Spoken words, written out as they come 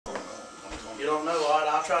You don't know? All right,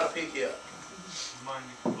 I'll try to pick you up. Mind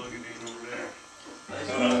you can plug it in over there. I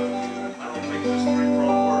don't think this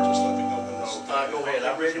three-prong works. Just let me know when this. All right, go ahead.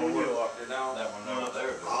 I'm ready when you are. That one over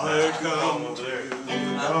there. There come over there.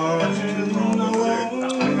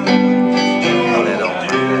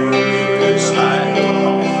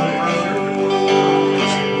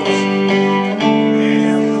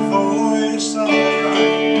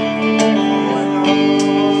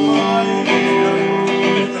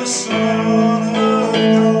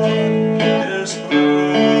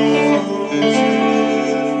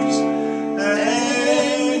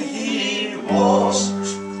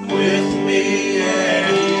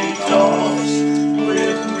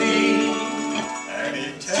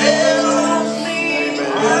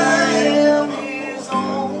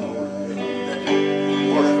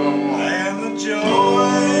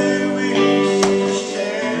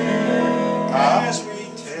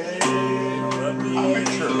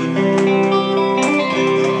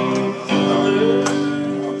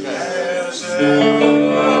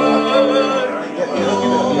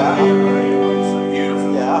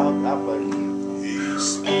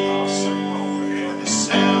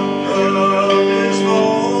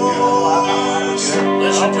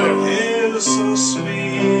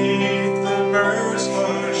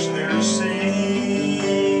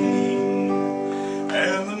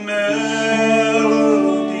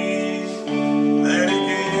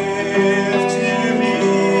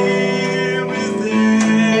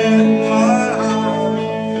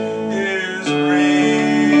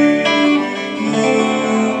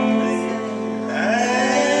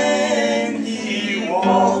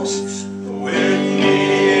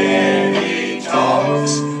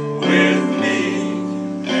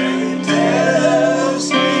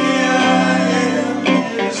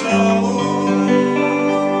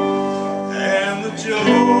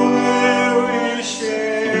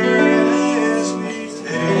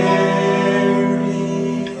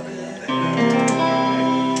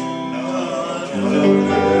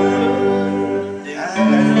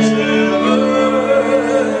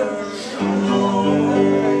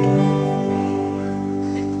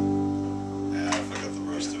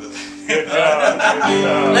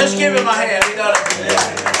 Let's give him a hand. He done it.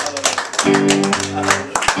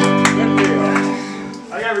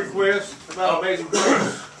 I got a request about Amazing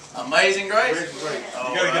Grace. Amazing Grace? Amazing Grace.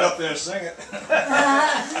 You gotta get up there and sing it.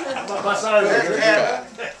 My side of it.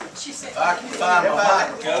 If I can find my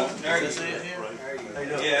microphone. Can you see it here?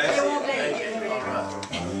 Yeah.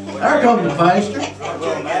 There comes the pastor.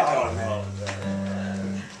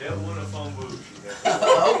 Devil in a phone booth.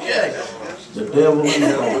 Okay. The devil in the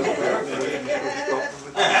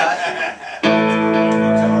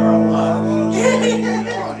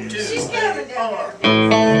She's coming down there.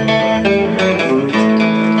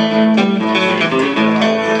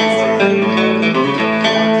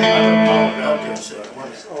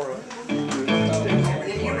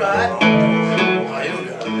 You right? Oh, here we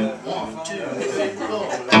go. 1, 2, 3, 4.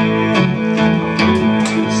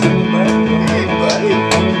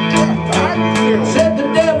 Said the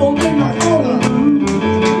devil in the phone.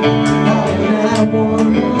 And I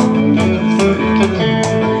won.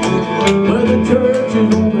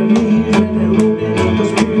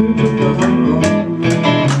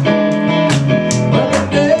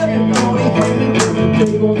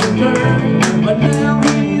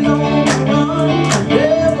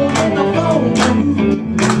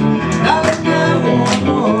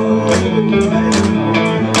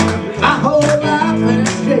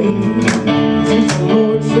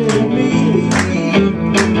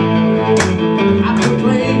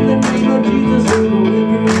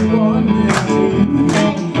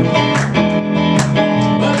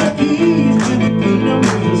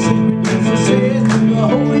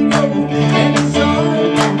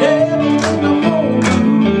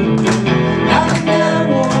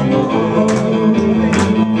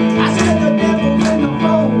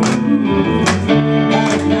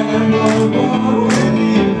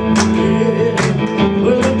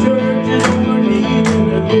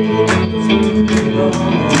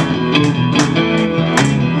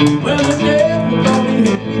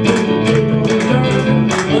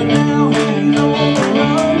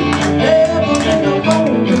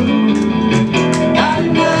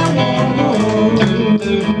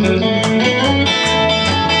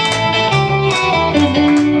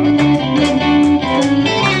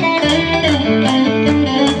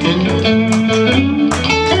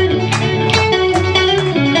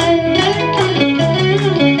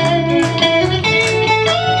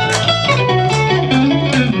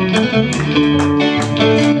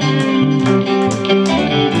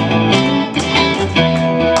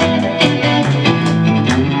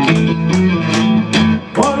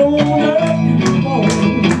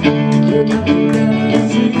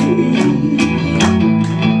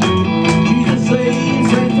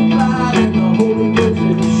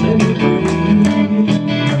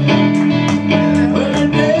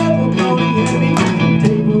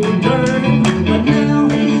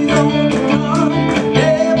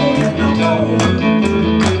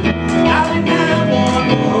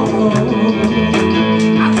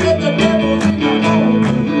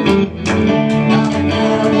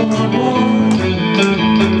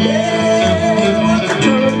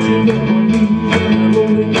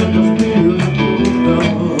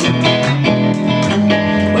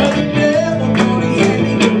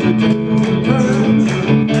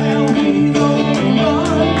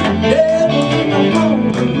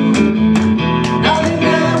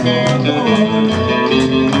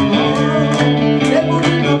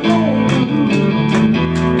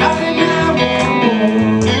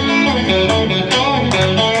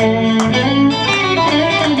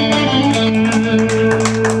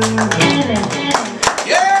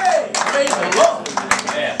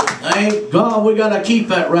 to keep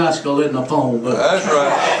that rascal in the phone book. That's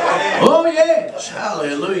right. Oh yes,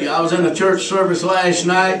 hallelujah. I was in a church service last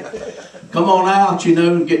night. Come on out, you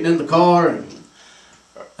know, getting in the car, and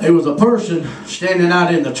there was a person standing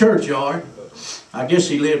out in the churchyard. I guess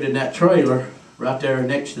he lived in that trailer right there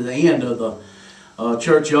next to the end of the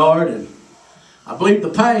churchyard, and I believe the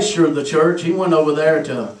pastor of the church, he went over there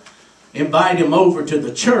to invite him over to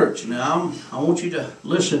the church. Now, I want you to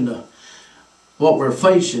listen to what we're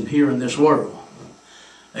facing here in this world.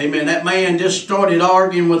 Amen. That man just started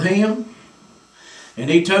arguing with him, and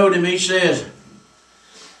he told him, he says,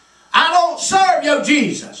 I don't serve your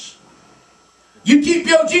Jesus. You keep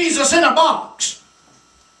your Jesus in a box.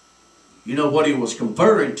 You know what he was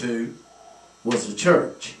converting to was the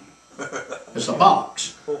church. It's a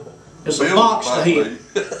box. It's a box to him.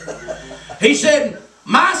 He said,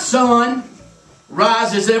 my son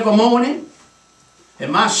rises every morning,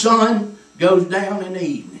 and my son goes down in the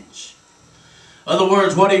evenings. In other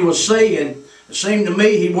words, what he was saying, it seemed to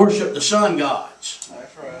me he worshipped the sun gods.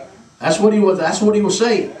 That's right. That's what he was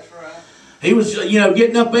saying. That's right. He was, you know,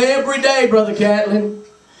 getting up every day, Brother Catlin,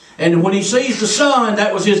 and when he sees the sun,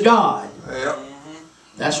 that was his God. Yep.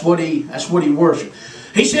 That's what he worshipped.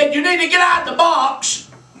 He said, you need to get out the box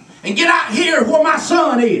and get out here where my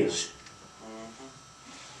son is.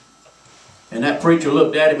 And that preacher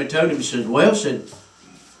looked at him and told him, he said, well, said,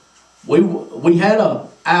 we had a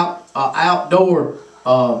outdoor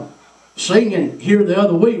singing here the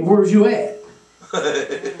other week. Where's you at?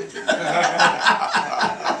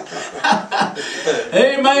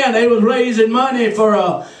 Amen. They was raising money for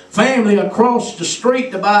a family across the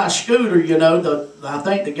street to buy a scooter, you know. I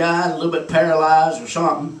think the guy's a little bit paralyzed or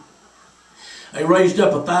something. They raised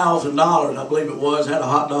up $1,000, I believe it was, had a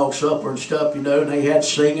hot dog supper and stuff, you know, and they had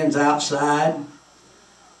singings outside.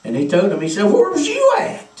 And he told him, he said, where was you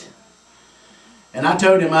at? And I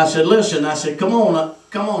told him, I said, listen, I said, come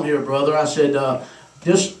on here, brother. I said,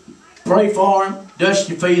 just pray for him, dust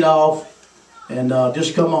your feet off, and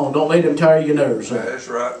just come on. Don't let him tear your nerves up. That's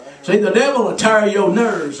right. See, the devil will tear your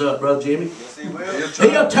nerves up, Brother Jimmy. Yes, he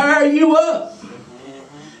will. He'll tear you up.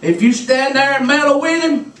 If you stand there and meddle with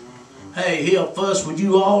him, hey, he'll fuss with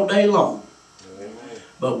you all day long.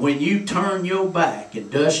 But when you turn your back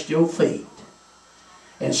and dust your feet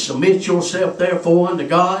and submit yourself therefore unto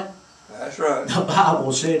God, that's right. the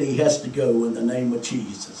Bible said he has to go in the name of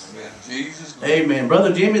Jesus. Yeah, Jesus. Amen.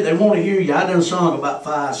 Brother Jimmy, they want to hear you. I done sung about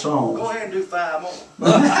 5 songs. Go ahead and do 5 more.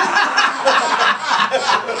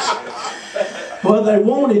 Well, they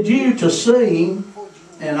wanted you to sing,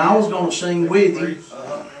 and I was going to sing with you.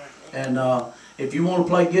 And if you want to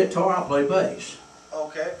play guitar, I'll play bass.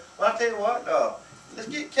 Okay. Well, I'll tell you what. Let's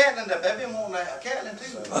get Catlin up. They've been wanting Catlin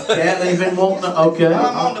too. Catlin been wanting to, okay. While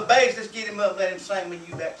I'm on the bass, let's get him up, let him sing with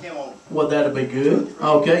you back him on. Well, that'll be good.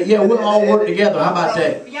 Okay, yeah, we'll all work together. How about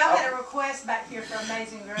that? Y'all had a request back here for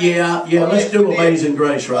Amazing Grace. Yeah, let's do Amazing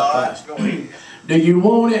Grace right fast. Go ahead. Do you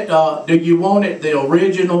want it? The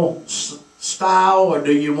original style, or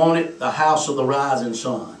do you want it the House of the Rising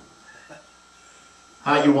Sun?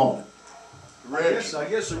 How you want it? I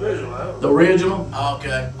guess original. The original?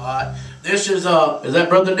 Okay, all right. This is that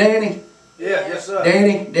Brother Danny? Yeah, yes sir.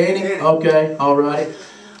 Danny? Okay, all righty.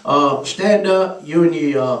 Stand up, you and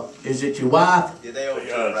your, is it your wife? Yeah, they over to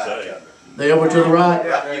the right. They over to the right?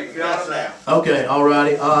 Yeah, you got them now. Okay, all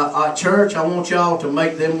righty. Church, I want y'all to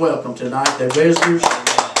make them welcome tonight. They're visitors.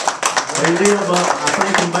 They live up, I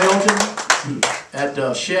think, in Belton, at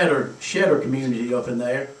the Shedder community up in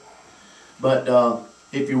there. But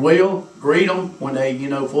if you will, greet them when they,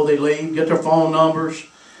 before they leave. Get their phone numbers,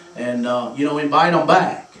 and invite them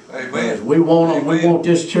back. Amen. We want them. We want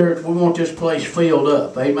this church. We want this place filled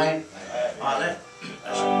up. Amen. All right,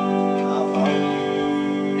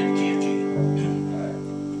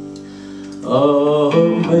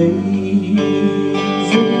 Amazing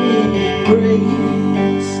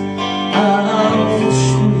grace, how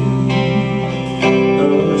sweet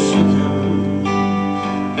the sound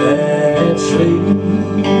that saved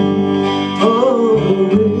a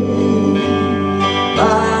wretch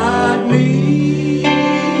like me.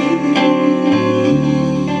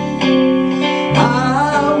 I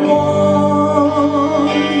once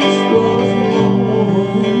was lost,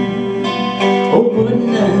 oh, but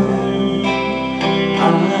now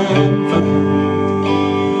I'm found.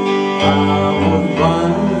 I was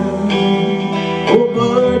blind, oh,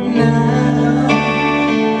 but now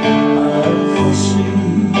I see.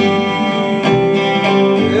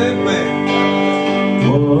 Amen.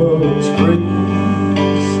 Was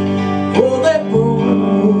grace, oh, that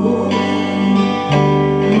brought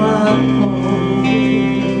my heart to free.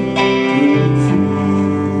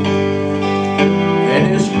 And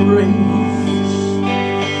His grace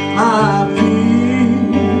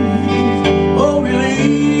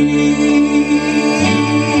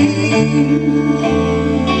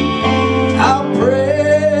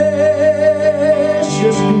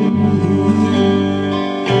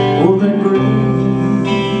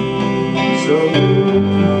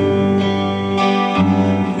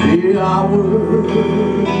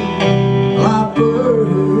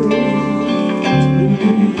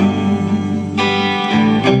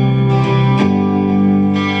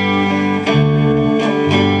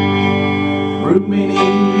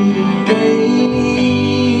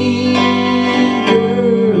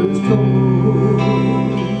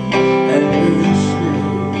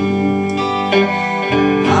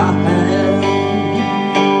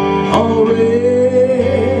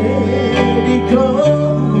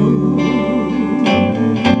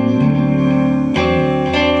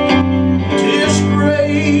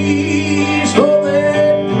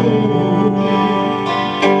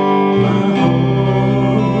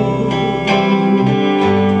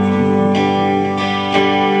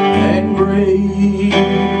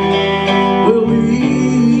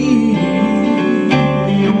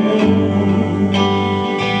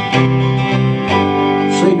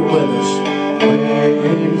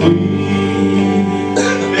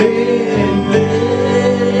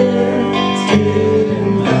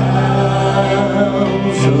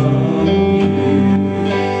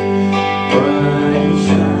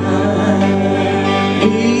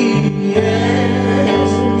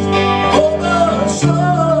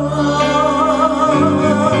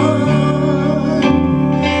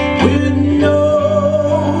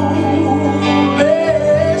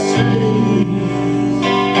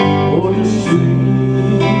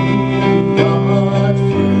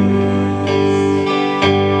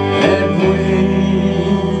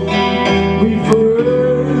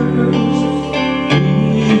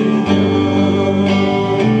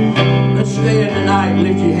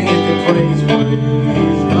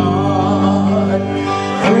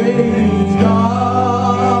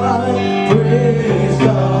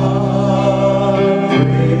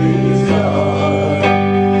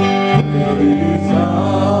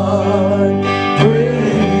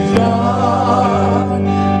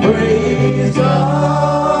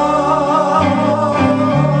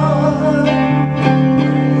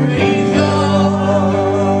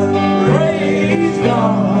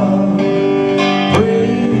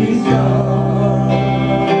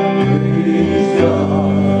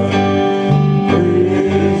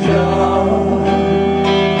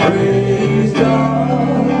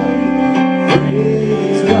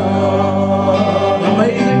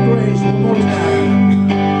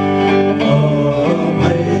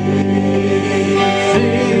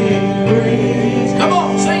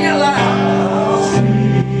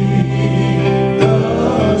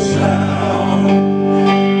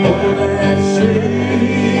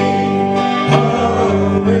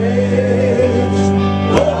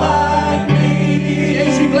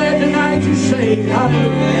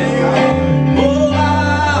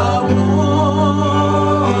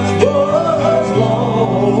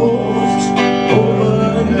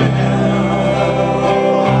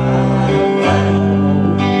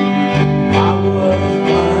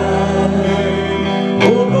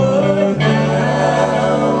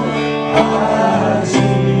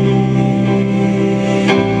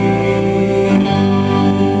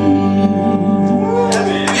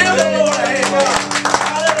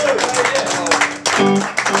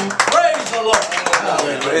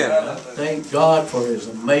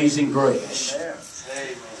Amazing Grace.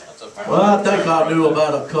 Well, I think I'll do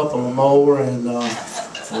about a couple more, and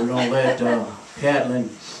we're going to let Catlin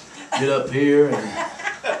get up here. And,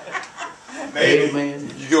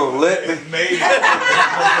 amen. You gonna let me? Maybe.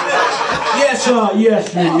 Yes,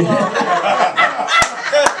 yes,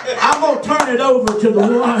 I'm going to turn it over to the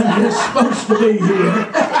one that's supposed to be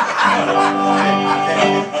here.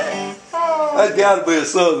 That's got to be a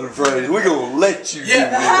southern phrase. We're gonna let you do this.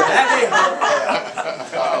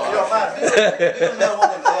 Do another one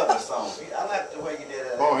of them Elvis songs. I like the way you did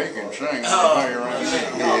that. Boy, he can sing.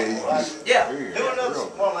 Yeah. Do another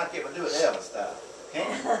one like it, but do it Elvis style. Can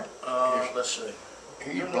you? Let's see.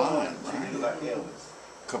 He's blind. He looks like Elvis.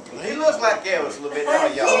 He Completely. looks like Elvis a little bit,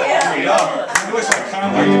 don't he, y'all? He looks like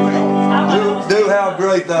Conway. Do how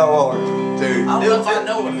great thou art, dude. I don't know if I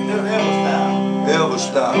know it. Do Elvis style. Elvis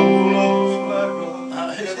style.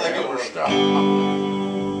 Just like Elvis. Stop.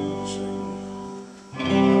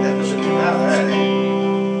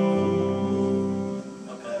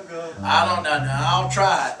 I don't know. I'll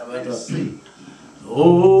try it. But, oh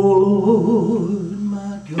Lord,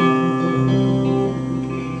 my God,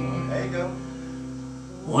 There you go.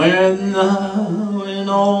 when thou in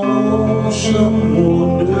awesome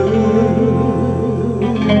wonder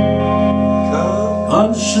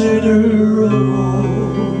consider the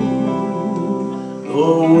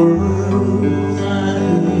world thy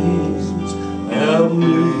hands have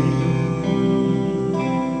made.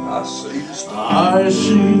 I see the stars. I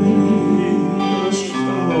see the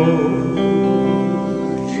stars.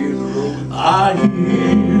 Hear the road. I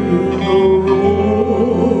hear the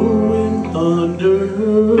rolling thunder.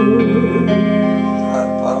 Thy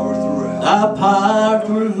power throughout Thy power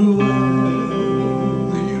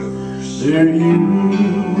throughout the universe. the universe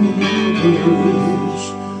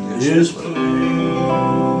is playing.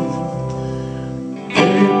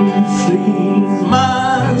 And sings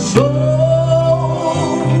my soul,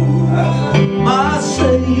 my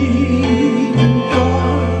Savior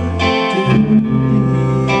God to thee.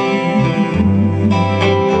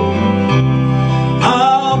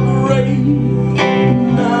 How great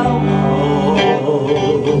thou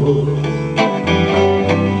art,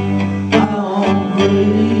 how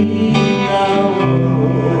great thou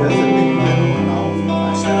art.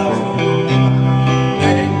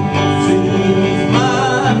 And sings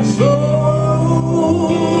my soul,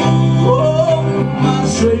 my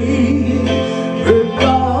Savior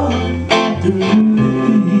God to thee.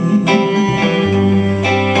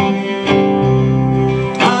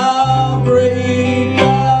 How great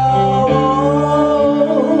thou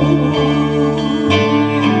art,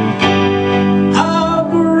 how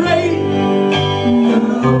great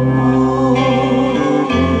thou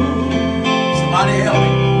art. Somebody help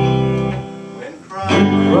me. When Christ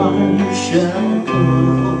Christ shall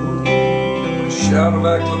come, Shout of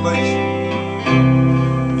acclamation.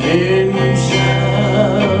 and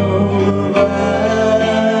shout of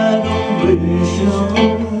adoration,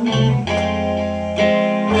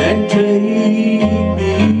 and take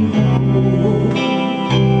me home.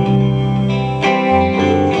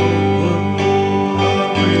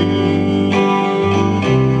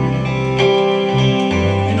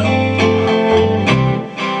 You know,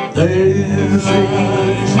 there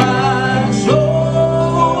sings my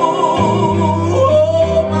soul,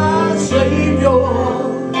 my Savior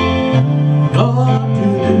God to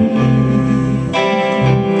thee.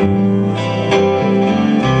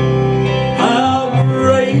 How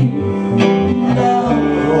great thou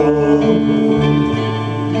art,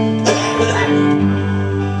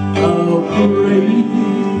 how great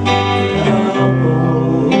thou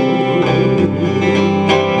art.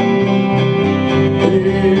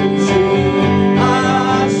 And sing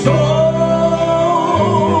my soul,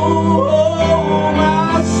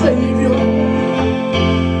 my Savior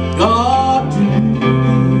God to thee.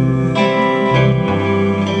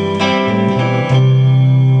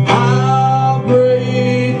 How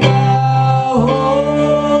great thou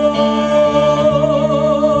art,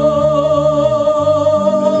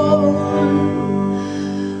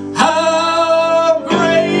 how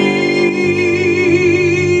great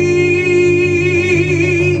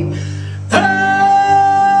thou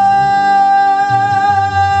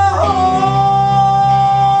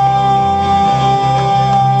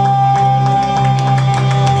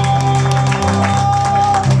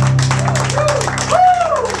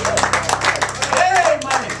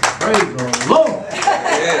Amen. Praise the Lord.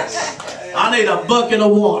 Yes. I need a bucket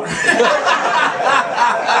of water.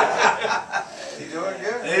 You doing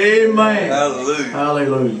good? Amen. Hallelujah.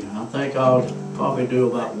 Hallelujah. I think I'll probably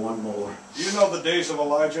do about one more. You know the days of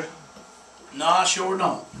Elijah? No, I sure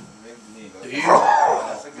don't. Do you?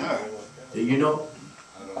 That's a good one. Do you know?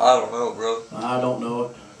 I I don't know, brother. I don't know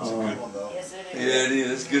it. It's a good one, though. Yes, it is. Yeah, it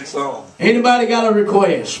is. It's a good song. Anybody got a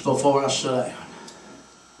request before I sit down?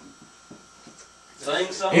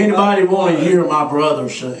 Sing something. Anybody want to hear my brother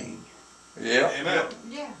sing? Yeah. Amen.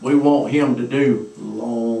 Yeah. We want him to do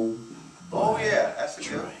Long Oh, Black yeah, that's a good.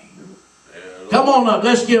 Train. Come on up.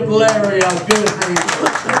 Let's give Larry a good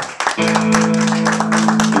hand.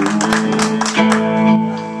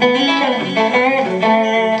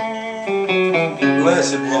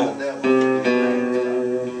 Bless him, Lord.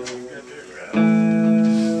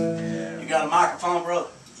 You got a microphone, brother?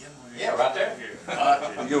 Yeah, right there.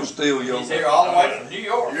 You go steal your. He's here all the way from New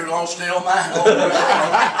York. You're going to steal mine.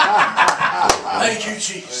 Thank you,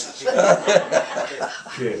 Jesus.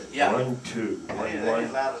 Check. Yeah. 1, 2. It 1, ain't 1.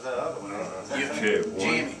 as loud as that other one. Check. 1.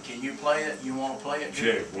 Jimmy, can you play it? You want to play it?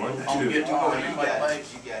 Check. 1, On 2. guitar, you You play got bass? it.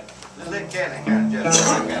 You got it. Just let Catlin kind of adjust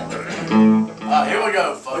the mic out there. Here we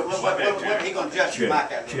go, folks. What he gonna adjust the mic out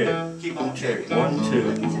there? Check. Keep on Check. checking. 1,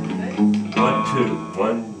 2. 1, 2.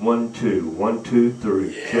 1, 1, 2. 1, 2,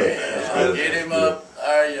 3. Check. Yeah, get him up.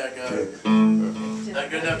 There you go. Is that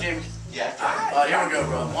good enough, Jimmy? Yeah. Here we go,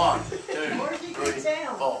 bro. 1, 2, Where'd you 3, get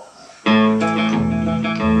down? 4.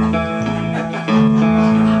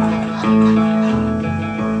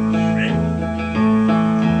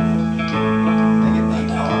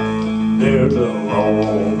 There's a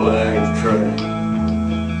long black train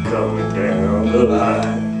coming down the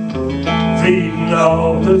line, feeding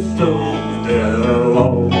all the souls that are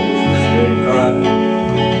lost and crying.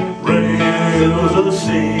 Rails of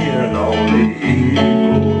sin on the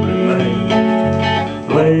evil remain.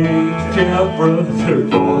 Legs down, brother,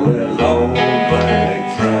 for that long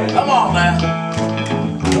black train. Come on now.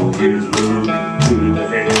 Don't just look to the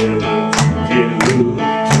heavens, you can look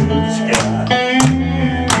to the sky.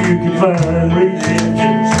 You can find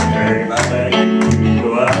redemption staring back into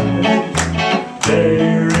your eyes.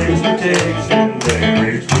 There is protection, there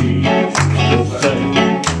is peace the same.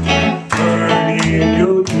 Burn in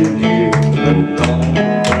your ticket, the long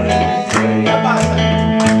black train.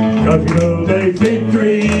 'Cause you know there's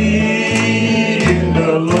victory in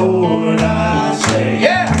the Lord, I say.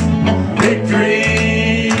 Yeah. Victory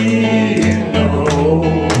in the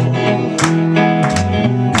Lord.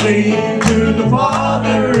 Cling to the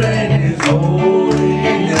Father and His holy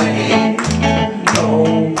name.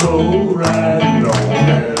 Don't go riding on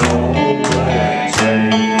that long black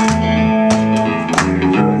train.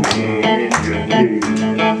 You're an engineer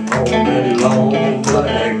on that long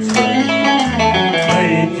black train,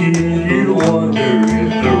 making you wonder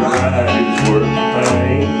if the ride is worth the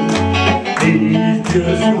pain. He's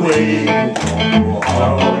just waiting for a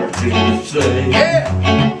heart to say, Yeah.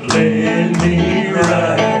 let me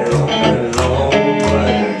ride on that long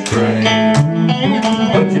black train.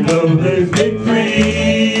 But you know there's victory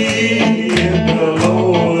in the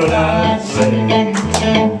Lord, I say.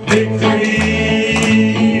 Victory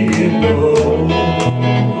in the Lord.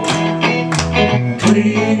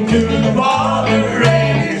 Cling to the Father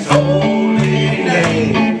and His holy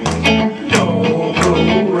name. Don't go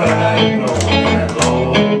riding on that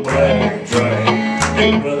long black train.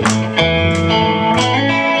 Hey, brother.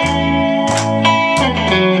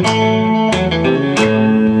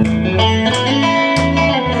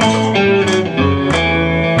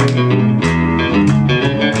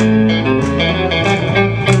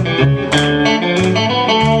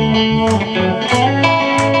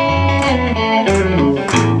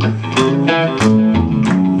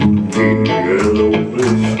 Hello,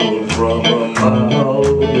 whistle from a mile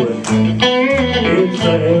away. It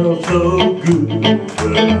sounds so good,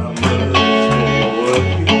 but I must stay away.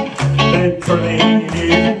 That train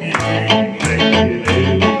is making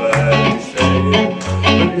everybody sad,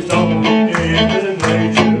 but it's on the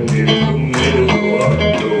destination in the middle of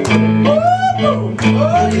the way.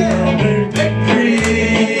 Oh yeah, there's victory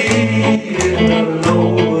in the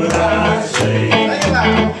Lord, I say.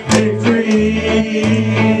 Victory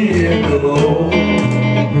in the Lord.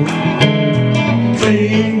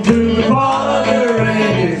 Cling to the Father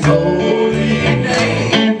and His holy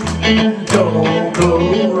name. Don't go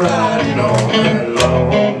riding on that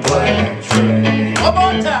long black train. One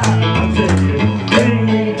more time.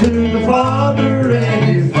 Cling to the Father and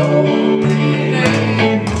His holy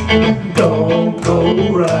name. Don't go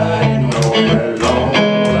riding on that long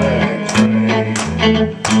black train.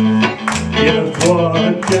 Just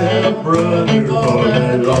watch out, brother, for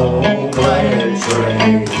that long black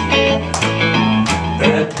train.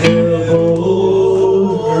 That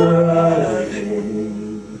devil's riding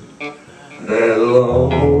that long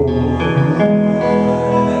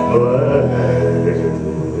black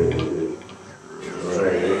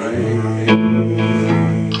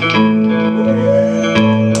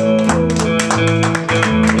train.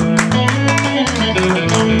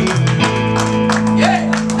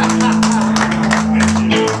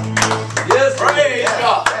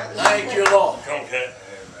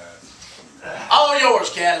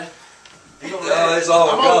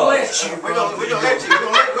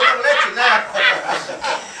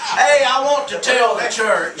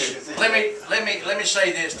 church. Let me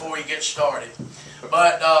say this before we get started.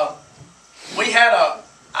 But we had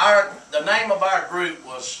the name of our group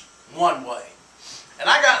was One Way. And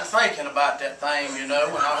I got to thinking about that thing, you know,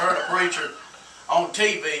 when I heard a preacher on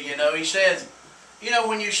TV, you know, he said, you know,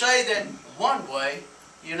 when you say that one way,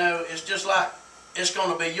 you know, it's just like it's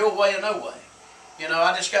going to be your way or no way. You know,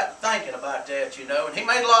 I just got thinking about that, you know, and he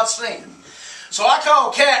made a lot of sense. So I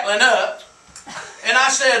called Catlin up, and I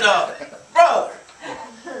said, brother,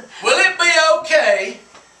 will it be okay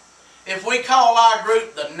if we call our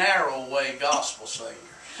group the Narrow Way Gospel Singers?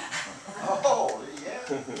 Oh,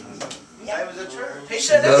 yeah. That was a church. He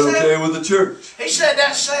said, Is that okay with the church? He said,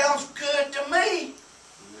 that sounds good to me.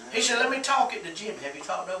 He said, let me talk it to Jimmy. Have you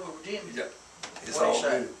talked over with Jimmy? Yeah. It's What do you all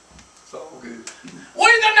say? good. It's all good.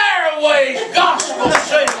 We're the Narrow Way Gospel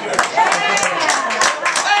Singers.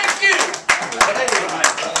 Thank you.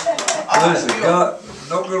 Listen, God,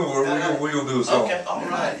 don't go nowhere. We're going to do a song. Okay, all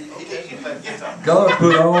right. God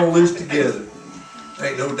put all this together.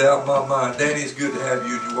 Ain't no doubt in my mind. Danny, it's good to have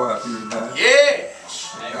you and your wife here tonight.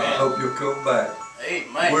 Yes. I hope you'll come back.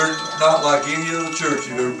 Amen. We're not like any other church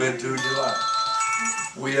you've ever been to in your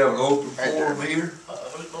life. We have an open forum here.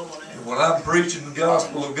 And when I'm preaching the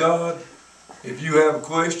gospel of God, if you have a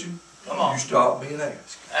question, you stop me and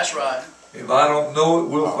ask. That's right. If I don't know it,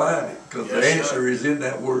 we'll find it. Because the answer is in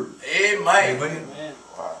that word. Amen. Amen.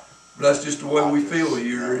 But that's just the way we feel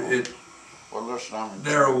here at Well, listen, I'm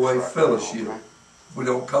Narrow Way Fellowship. We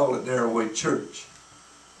don't call it Narrow Way Church.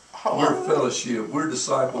 We're fellowship. We're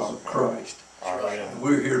disciples of Christ. And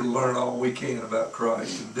we're here to learn all we can about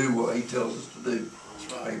Christ and do what He tells us to do.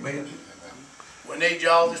 Amen. We need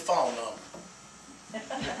y'all's phone number.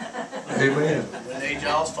 Amen. We need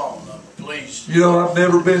y'all's phone number, please. You know, I've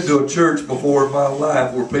never been to a church before in my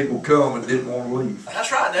life where people come and didn't want to leave.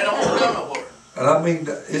 That's right. They don't want to come nowhere. And I mean,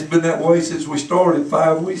 it's been that way since we started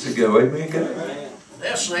 5 weeks ago. Amen, guys?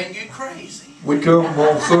 They'll sing you crazy. We come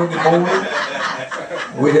on Sunday morning.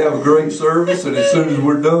 We have a great service, and as soon as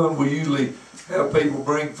we're done, we usually have people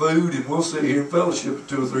bring food, and we'll sit here and fellowship at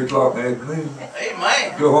 2 or 3 o'clock in the afternoon.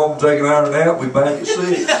 Amen. Go home and take an hour nap. We back at 6.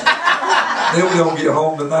 Then we don't get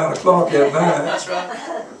home to 9 o'clock at night. That's right.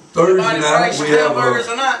 Thursday Everybody night prays we some have hamburgers a,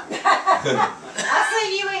 tonight. I see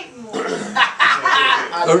you eating more.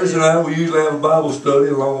 Thursday night we usually have a Bible study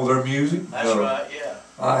along with our music. That's right. Yeah.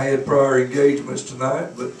 I had prior engagements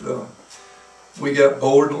tonight, but we got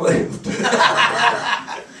bored and left.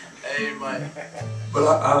 Amen. But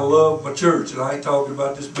I love my church, and I ain't talking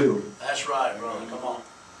about this building. That's right, brother. Come on.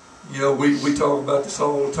 You know, we talk about this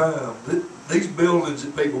all the time. These buildings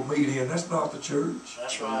that people meet in, that's not the church.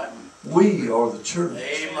 That's right. We are the church.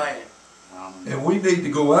 Amen. And we need to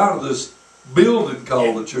go out of this building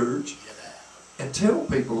called the church and tell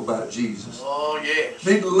people about Jesus. Oh, yes.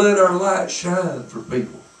 Need to let our light shine for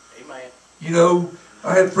people. Amen. You know,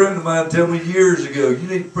 I had a friend of mine tell me years ago, you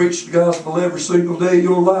need to preach the gospel every single day of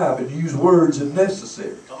your life and use words if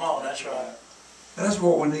necessary. Come on, that's right. And that's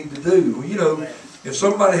what we need to do. You know, if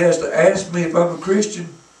somebody has to ask me if I'm a Christian,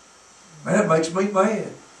 man, that makes me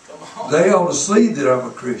mad. Come on. They ought to see that I'm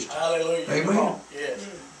a Christian. Hallelujah. Amen. Come on. Yes.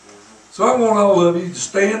 So I want all of you to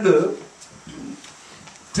stand up.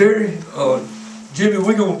 Terry, Jimmy,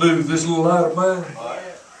 we're going to do this little light of mine.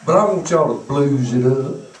 But I want y'all to blues it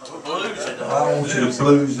up. I want you to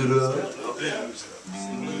blues it up.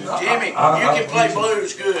 Jimmy, you can play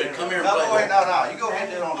blues good. Come here and play. Wait, no. You go ahead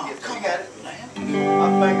and do it on the guitar. You got it. My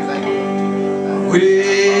fingers ain't gonna.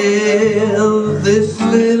 Well, this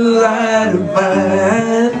little light of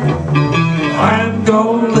mine, I'm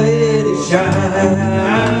gonna let it shine.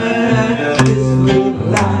 This little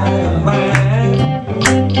light of mine,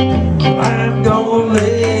 I'm gonna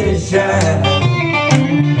let it shine.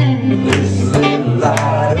 This little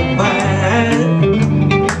light of mine,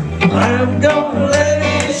 I'm gonna let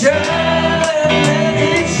it shine, let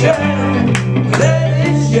it shine, let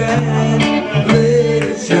it shine, let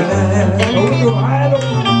it shine. Oh,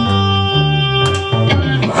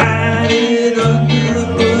 hide it under a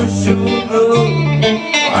bushel, no,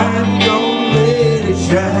 I'm gonna let it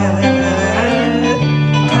shine.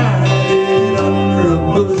 Hide it under a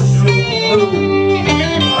bushel, no,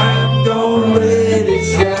 I'm gonna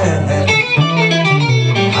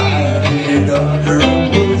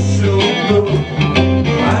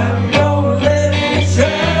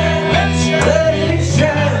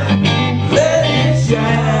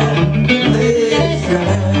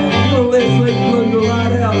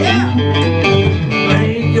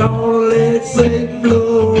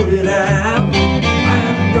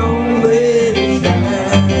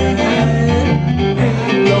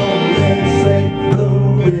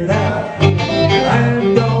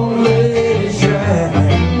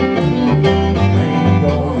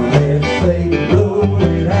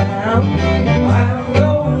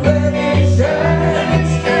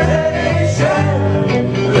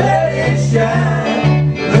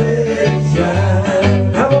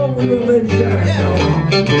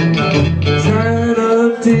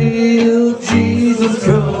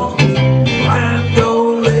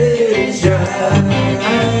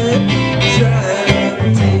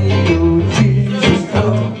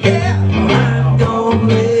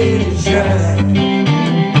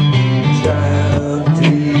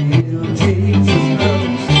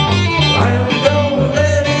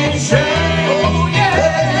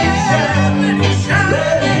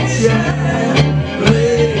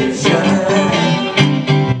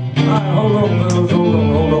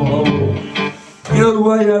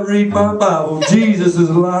my Bible, Jesus is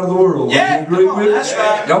the light of the world. Yeah, Would you agree come on, with me? that's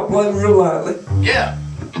right. Y'all play real lightly. Yeah.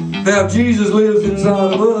 Now, if Jesus lives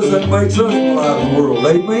inside of us, that makes us the light of the world.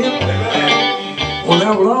 Amen? Well,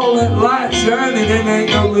 now, with all that light shining, then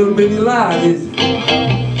ain't no little bitty light, is it?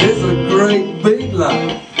 It's a great big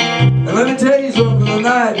light. And let me tell you something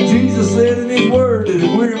tonight. Jesus said in His Word that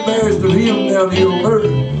if we're embarrassed of Him down here on earth,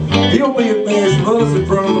 He'll be embarrassed of us in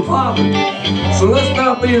front of the Father. So let's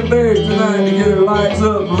not be embarrassed tonight to get our lights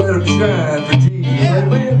up and let them shine for Jesus.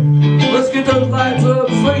 Amen? Let's get those lights up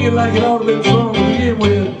and sing it like it ought to be sung to begin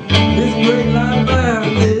with. This great light of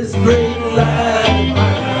mine, this great light of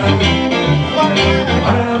mine,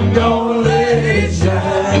 I'm gonna let it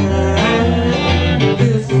shine.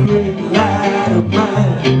 This great light of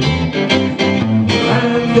mine,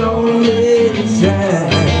 I'm gonna let it shine.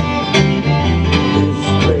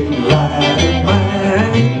 This great light of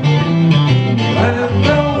mine, I'm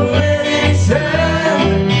gonna let it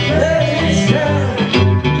shine. Let it shine,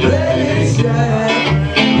 let it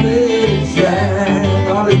shine, let it shine.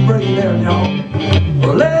 Oh, let's break it down, y'all.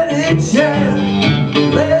 Well, let it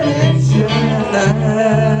shine, let it shine.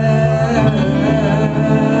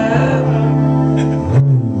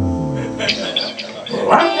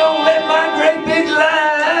 Well, I'm gonna let my great big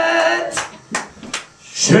light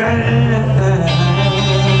shine.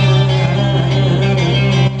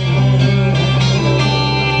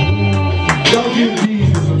 Don't give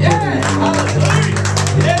Jesus a Yeah. Hallelujah.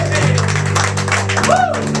 Yeah. Woo.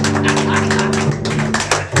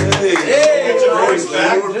 Get your voice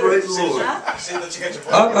back. Praise the Lord. See that you get your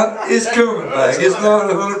voice It's coming back. It's not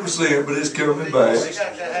 100%, but it's coming back.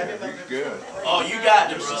 Good. Oh, you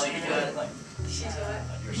got it, brother. You got it.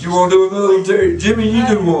 You want to do another one, Terry? Jimmy, you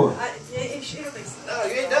do one. No,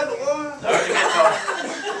 you ain't done the one.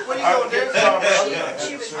 What you gonna do?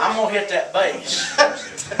 I'm gonna hit that bass.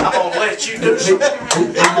 I'm gonna let you do some. I'm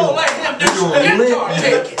gonna let him do some guitar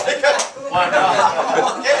picking. Why not?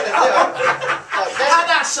 How'd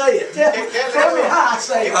I say it? Tell me how I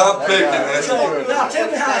say it. I'm picking that. Now tell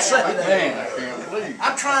me how I say that. Man, I can't believe it.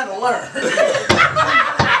 I'm trying to learn.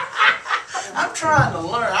 I'm trying to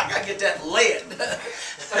learn. I gotta get that lead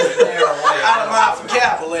out of my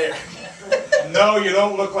vocabulary. No, you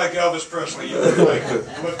don't look like Elvis Presley. You look like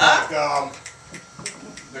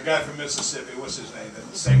the guy from Mississippi. What's his name?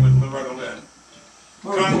 That sang with Loretta Lynn.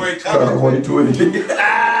 Conway Twitty. Conway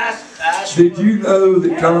Twitty. Did you know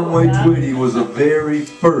that Conway Twitty was the very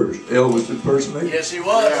first Elvis impersonator? Yes, he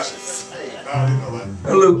was. No, I didn't know that.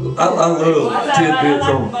 Look, I love tidbits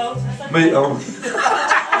on me.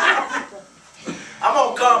 I'm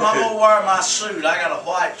gonna come. I'm gonna wear my suit. I got a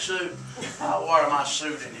white suit. I'll wear my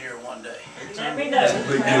suit in here one day. Let me know.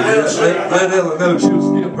 Let Ella know she'll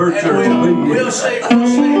skip her And church. we'll see if I'm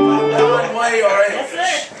Conway or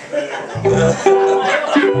Elvis.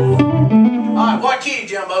 All right, what key,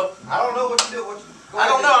 Jumbo? I don't know what you do. I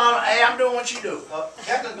don't know. I'm doing what you do.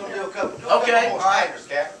 Captain's gonna do a couple. Okay. More sliders,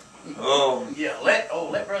 Captain. Yeah, let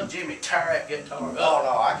Brother Jimmy tear that guitar Oh up.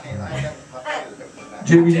 no, I can't. I ain't got my fingers to do that.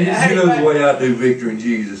 Jimmy, you know the way I do Victory in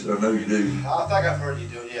Jesus. I know you do. I think I've heard you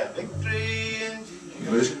do it. Yeah, victory in Jesus.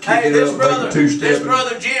 Let's kick Hey, it this up, make brother, a two-step. this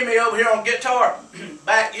brother Jimmy over here on guitar,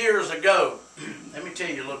 back years ago. Let me tell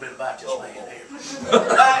you a little bit about this man here.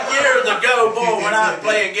 Back years ago, boy, when I was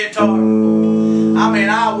playing guitar, I mean,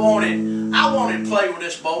 I wanted to play with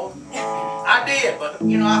this boy. I did, but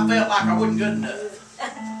you know, I felt like I wasn't good enough.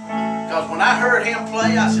 Because when I heard him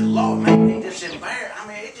play, I said, Lord, man, he just embarrassed. I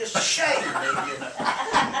mean, it just shamed me, you know.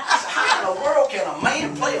 I said, how in the world can a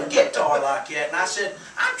man play a guitar like that? And I said,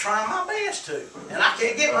 I'm trying my best to. And I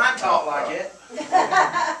can't get mine taught like that.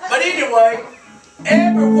 But anyway,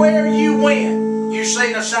 everywhere you went, you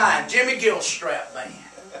seen a sign, Jimmy Gilstrap Band.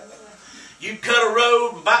 You cut a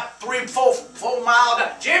road about 3-4 miles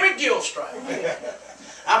down, Jimmy Gilstrap Band.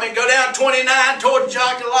 I mean, go down 29 toward the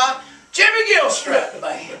jockey lot, Jimmy Gilstrap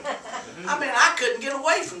Band. I mean, I couldn't get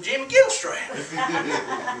away from Jimmy Gilstrap.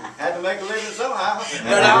 Had to make a living somehow.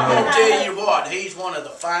 But I'm going to tell you what, he's one of the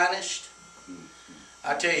finest.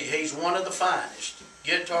 I tell you, he's one of the finest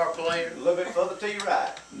guitar players. A little bit further to your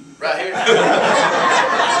right. Right here.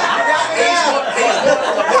 he's one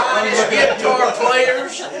of the finest guitar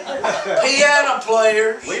players, piano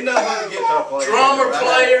players, We know who the guitar player drummer is, right?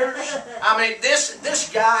 players. I mean, this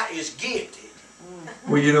guy is gifted.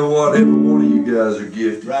 Well, you know what? Every one of you guys are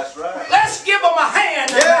gifted. That's right. Let's give him a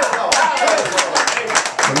hand. Yeah.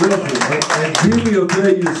 And Jimmy will tell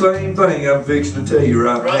you the same thing I'm fixing to tell you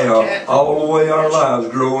right now. All the way our lives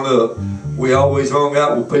growing up, we always hung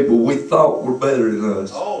out with people we thought were better than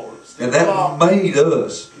us. Oh, And that made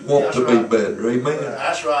us want to be better. Amen.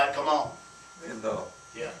 That's right. Come on. And,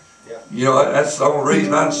 Yeah. yeah. You know, that's the only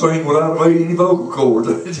reason I can sing without any vocal cords.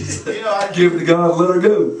 Just You know, give it to God and let her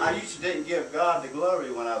go. I used to didn't give God the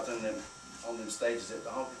glory when I was in them on them stages at the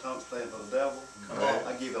honky tonks playing for the devil.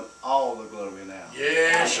 I give him all the glory now.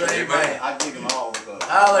 Yes, amen. I give him all the glory.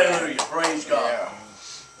 Hallelujah. Praise God.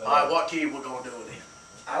 All right, what key we're going to do it in?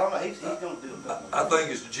 I don't know. He's going to do it. I think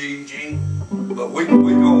it's the G. G. But we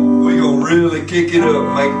gonna really kick it up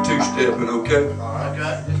and make it two-stepping, okay? All right,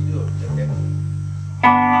 guys, just do it. Okay.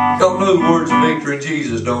 Y'all know the words of victory in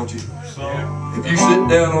Jesus, don't you? If you sit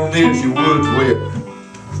down on this, your wood's wet.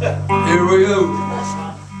 Here we go.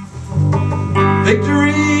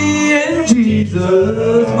 Victory in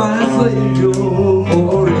Jesus, my Savior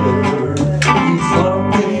forever. He sought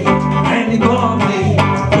me and He bought me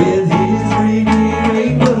with His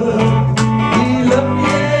redeeming blood. He loved me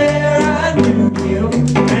ere I knew Him,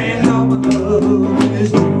 and all my love is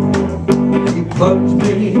true. He plunged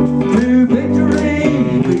me to victory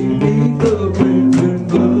beneath the crimson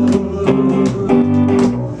blood.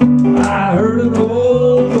 I heard an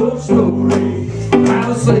old story, how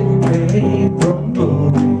the Savior came from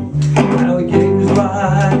glory, how He gave His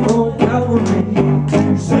life on Calvary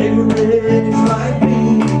to save a wretch like me.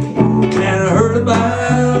 And I heard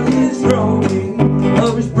about His throwing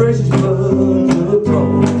of His precious blood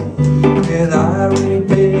abroad, and I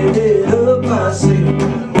repented of my sin,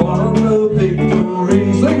 won the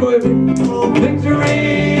victory. Sing with me. Victory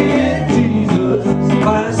in Jesus,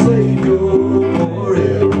 my Savior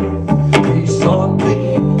forever. He sought me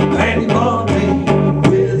and He bought me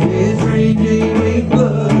with His redeeming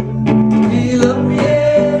blood. He loved me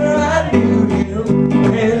ere I knew Him,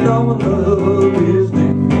 and all my love is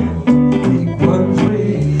due. He plunged me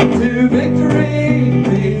to victory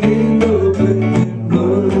beneath the crimson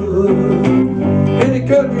blood. Any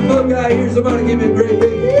country folk out here, somebody give me a great big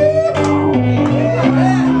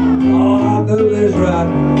oh, I know that's right.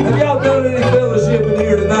 Have y'all done any fellowship in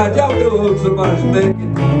here tonight? Y'all know who somebody's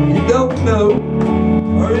making. You don't know,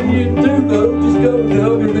 or if you do know, just go and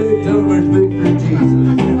hug your leg, tell them there's victory in Jesus.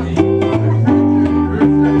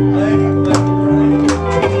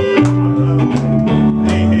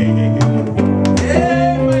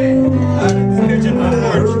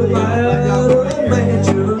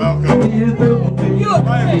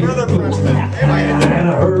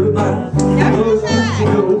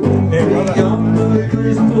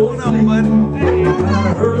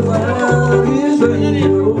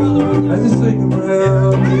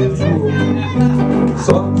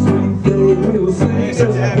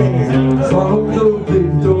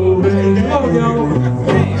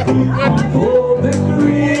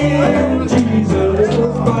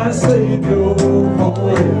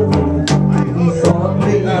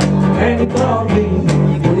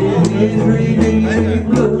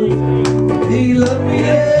 He loved me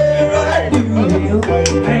ere I knew Him,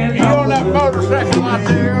 and you on that motorcycle out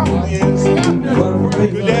there?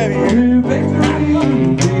 Good daddy. Victory!